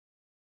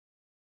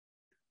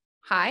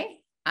Hi,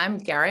 I'm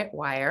Garret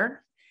Weyr,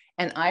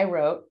 and I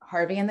wrote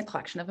Harvey and the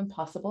Collection of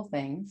Impossible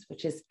Things,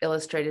 which is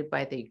illustrated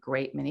by the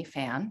great Minnie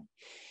Fan.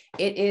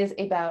 It is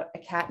about a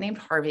cat named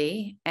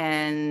Harvey,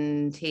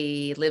 and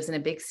he lives in a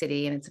big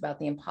city, and it's about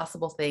the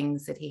impossible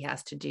things that he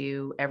has to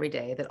do every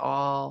day that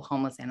all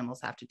homeless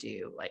animals have to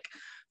do, like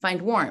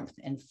find warmth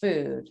and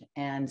food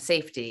and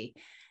safety,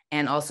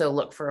 and also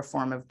look for a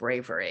form of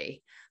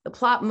bravery. The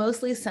plot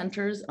mostly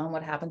centers on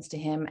what happens to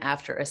him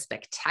after a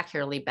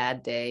spectacularly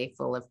bad day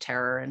full of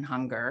terror and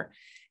hunger,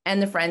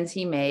 and the friends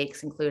he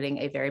makes, including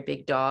a very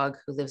big dog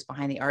who lives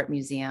behind the art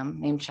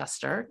museum named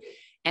Chester,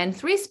 and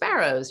three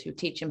sparrows who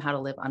teach him how to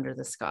live under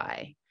the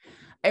sky.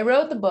 I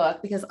wrote the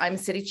book because I'm a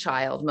city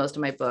child. Most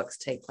of my books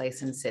take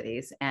place in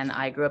cities, and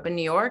I grew up in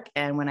New York.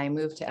 And when I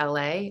moved to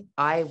LA,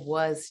 I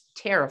was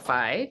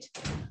terrified.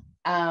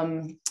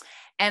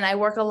 And I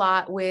work a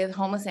lot with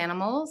homeless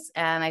animals,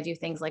 and I do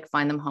things like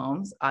find them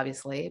homes,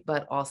 obviously,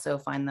 but also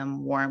find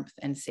them warmth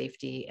and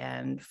safety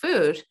and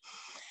food.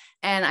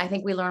 And I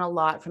think we learn a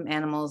lot from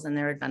animals and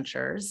their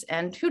adventures.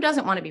 And who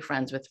doesn't want to be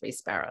friends with three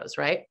sparrows,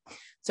 right?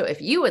 So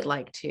if you would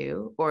like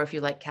to, or if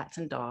you like cats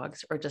and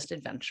dogs or just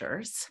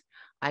adventures,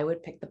 I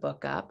would pick the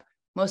book up.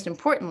 Most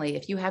importantly,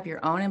 if you have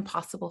your own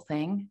impossible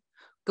thing,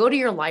 go to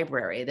your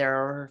library.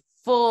 They're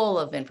full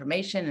of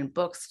information and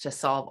books to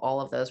solve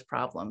all of those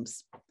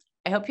problems.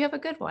 I hope you have a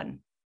good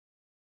one.